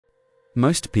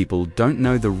Most people don't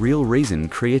know the real reason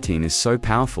creatine is so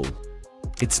powerful.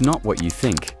 It's not what you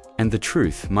think, and the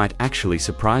truth might actually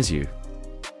surprise you.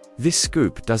 This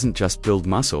scoop doesn't just build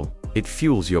muscle, it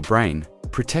fuels your brain,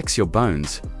 protects your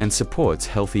bones, and supports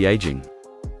healthy aging.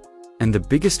 And the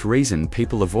biggest reason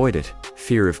people avoid it,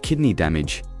 fear of kidney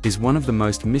damage, is one of the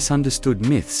most misunderstood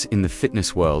myths in the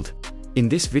fitness world. In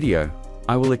this video,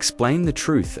 I will explain the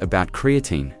truth about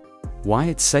creatine, why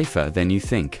it's safer than you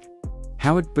think,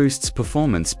 how it boosts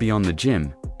performance beyond the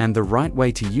gym, and the right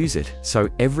way to use it so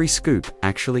every scoop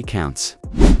actually counts.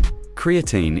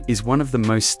 Creatine is one of the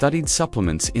most studied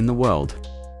supplements in the world.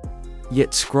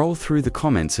 Yet scroll through the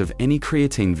comments of any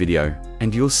creatine video,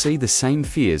 and you'll see the same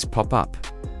fears pop up.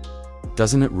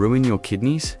 Doesn't it ruin your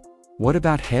kidneys? What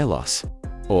about hair loss?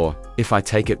 Or, if I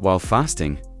take it while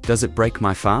fasting, does it break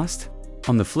my fast?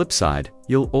 On the flip side,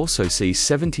 you'll also see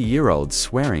 70-year-olds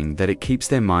swearing that it keeps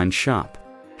their mind sharp,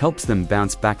 helps them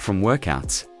bounce back from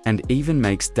workouts, and even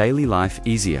makes daily life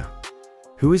easier.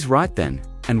 Who is right then,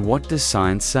 and what does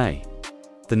science say?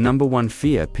 The number one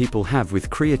fear people have with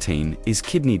creatine is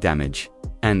kidney damage,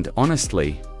 and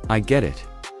honestly, I get it.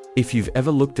 If you've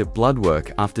ever looked at blood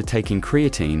work after taking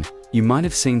creatine, you might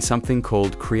have seen something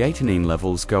called creatinine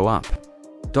levels go up.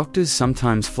 Doctors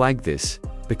sometimes flag this,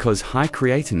 because high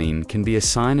creatinine can be a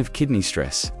sign of kidney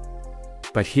stress.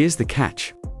 But here's the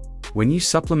catch. When you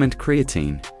supplement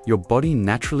creatine, your body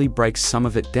naturally breaks some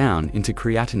of it down into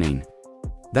creatinine.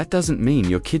 That doesn't mean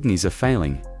your kidneys are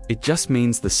failing, it just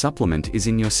means the supplement is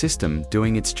in your system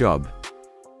doing its job.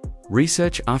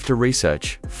 Research after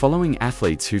research, following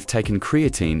athletes who've taken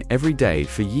creatine every day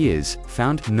for years,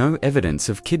 found no evidence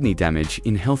of kidney damage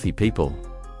in healthy people.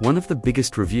 One of the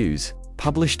biggest reviews,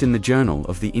 published in the Journal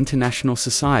of the International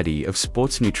Society of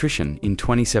Sports Nutrition in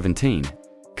 2017,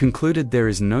 concluded there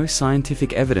is no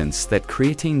scientific evidence that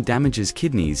creatine damages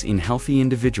kidneys in healthy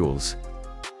individuals.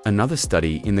 Another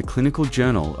study in the Clinical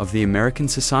Journal of the American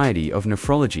Society of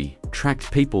Nephrology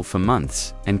tracked people for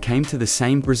months and came to the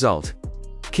same result.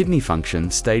 Kidney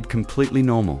function stayed completely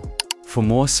normal. For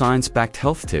more science-backed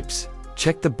health tips,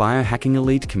 check the Biohacking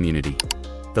Elite community.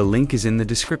 The link is in the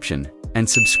description, and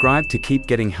subscribe to keep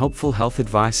getting helpful health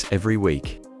advice every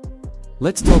week.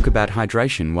 Let's talk about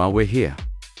hydration while we're here.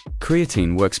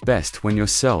 Creatine works best when your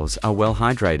cells are well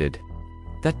hydrated.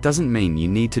 That doesn't mean you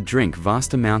need to drink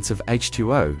vast amounts of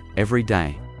H2O every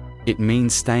day. It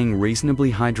means staying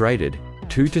reasonably hydrated,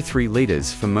 2 to 3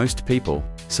 liters for most people,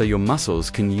 so your muscles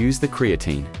can use the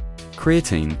creatine.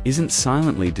 Creatine isn't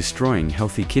silently destroying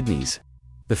healthy kidneys.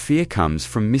 The fear comes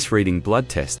from misreading blood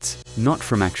tests, not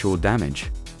from actual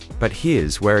damage. But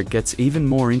here's where it gets even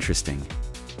more interesting.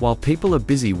 While people are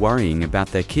busy worrying about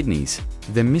their kidneys,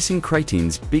 they're missing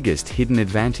creatine's biggest hidden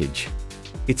advantage.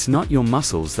 It's not your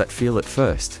muscles that feel it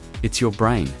first, it's your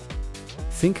brain.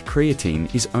 Think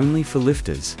creatine is only for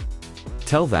lifters.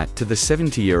 Tell that to the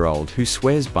 70-year-old who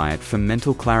swears by it for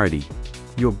mental clarity.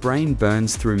 Your brain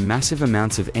burns through massive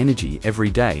amounts of energy every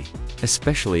day,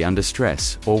 especially under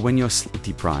stress or when you're sleep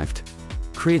deprived.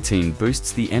 Creatine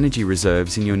boosts the energy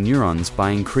reserves in your neurons by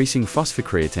increasing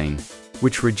phosphocreatine,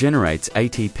 which regenerates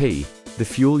ATP, the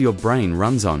fuel your brain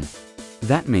runs on.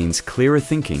 That means clearer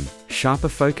thinking, sharper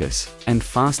focus, and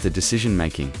faster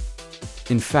decision-making.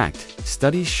 In fact,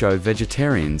 studies show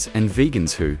vegetarians and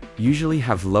vegans who usually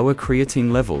have lower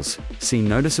creatine levels see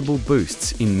noticeable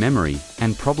boosts in memory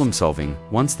and problem-solving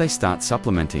once they start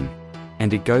supplementing.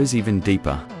 And it goes even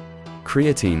deeper.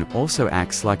 Creatine also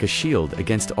acts like a shield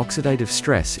against oxidative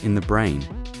stress in the brain,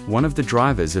 one of the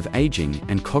drivers of aging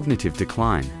and cognitive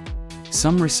decline.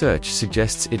 Some research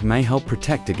suggests it may help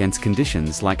protect against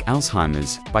conditions like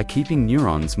Alzheimer's by keeping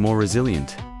neurons more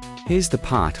resilient. Here's the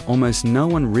part almost no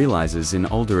one realizes in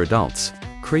older adults.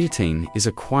 Creatine is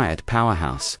a quiet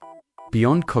powerhouse.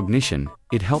 Beyond cognition,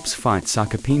 it helps fight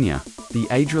sarcopenia, the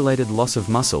age-related loss of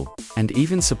muscle, and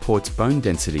even supports bone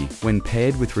density when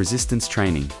paired with resistance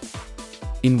training.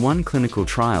 In one clinical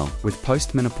trial with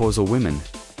postmenopausal women,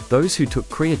 those who took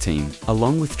creatine,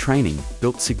 along with training,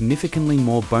 built significantly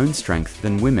more bone strength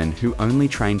than women who only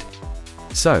trained.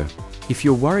 So, if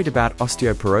you're worried about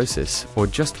osteoporosis or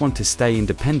just want to stay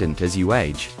independent as you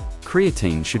age,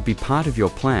 creatine should be part of your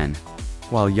plan.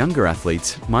 While younger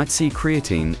athletes might see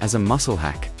creatine as a muscle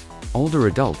hack, older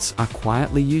adults are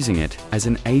quietly using it as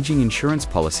an aging insurance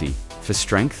policy for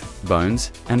strength,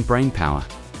 bones, and brain power.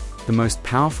 The most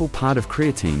powerful part of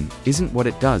creatine isn't what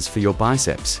it does for your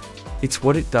biceps. It's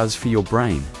what it does for your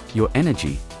brain, your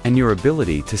energy, and your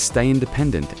ability to stay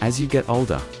independent as you get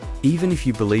older. Even if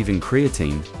you believe in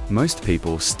creatine, most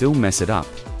people still mess it up.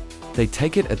 They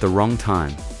take it at the wrong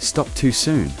time, stop too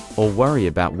soon, or worry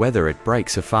about whether it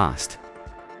breaks a fast.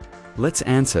 Let's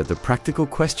answer the practical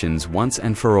questions once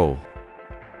and for all.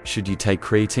 Should you take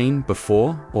creatine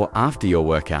before or after your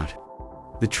workout?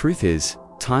 The truth is,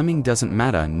 timing doesn't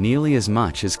matter nearly as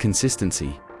much as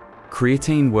consistency.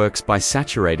 Creatine works by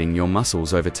saturating your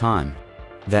muscles over time.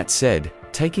 That said,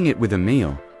 taking it with a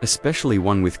meal, especially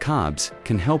one with carbs,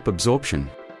 can help absorption.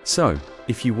 So,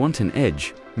 if you want an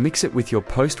edge, mix it with your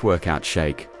post-workout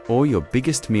shake or your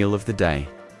biggest meal of the day.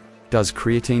 Does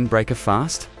creatine break a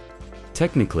fast?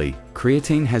 Technically,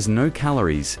 creatine has no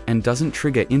calories and doesn't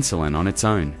trigger insulin on its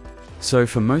own. So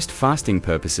for most fasting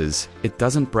purposes, it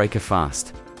doesn't break a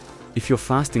fast. If you're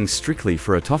fasting strictly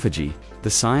for autophagy, the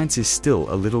science is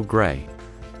still a little gray.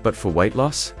 But for weight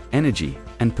loss, energy,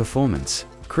 and performance,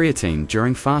 creatine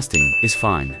during fasting is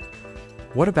fine.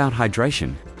 What about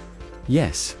hydration?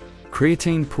 Yes,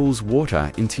 creatine pulls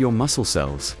water into your muscle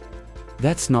cells.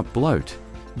 That's not bloat,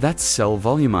 that's cell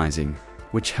volumizing,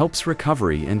 which helps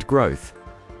recovery and growth.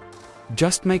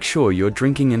 Just make sure you're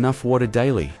drinking enough water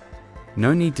daily.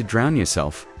 No need to drown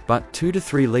yourself, but 2 to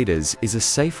 3 liters is a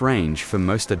safe range for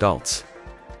most adults.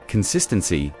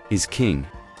 Consistency is king.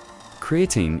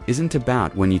 Creatine isn't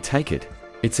about when you take it,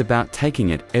 it's about taking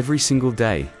it every single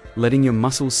day, letting your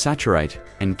muscles saturate,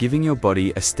 and giving your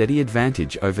body a steady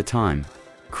advantage over time.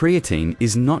 Creatine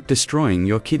is not destroying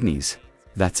your kidneys.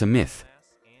 That's a myth.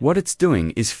 What it's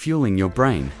doing is fueling your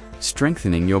brain,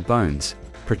 strengthening your bones,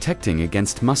 protecting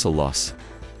against muscle loss,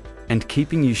 and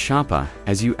keeping you sharper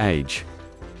as you age.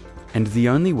 And the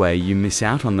only way you miss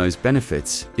out on those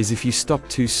benefits is if you stop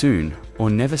too soon or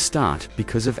never start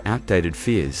because of outdated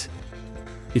fears.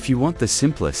 If you want the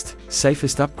simplest,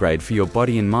 safest upgrade for your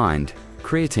body and mind,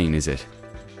 creatine is it.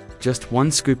 Just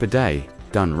 1 scoop a day,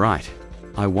 done right.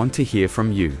 I want to hear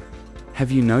from you.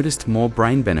 Have you noticed more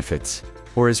brain benefits?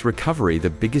 Or is recovery the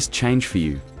biggest change for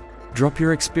you? Drop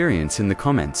your experience in the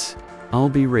comments. I'll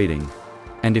be reading.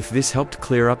 And if this helped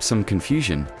clear up some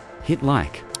confusion, hit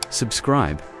like,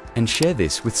 subscribe, and share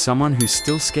this with someone who's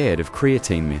still scared of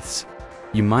creatine myths.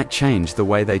 You might change the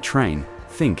way they train,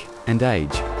 think, and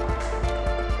age.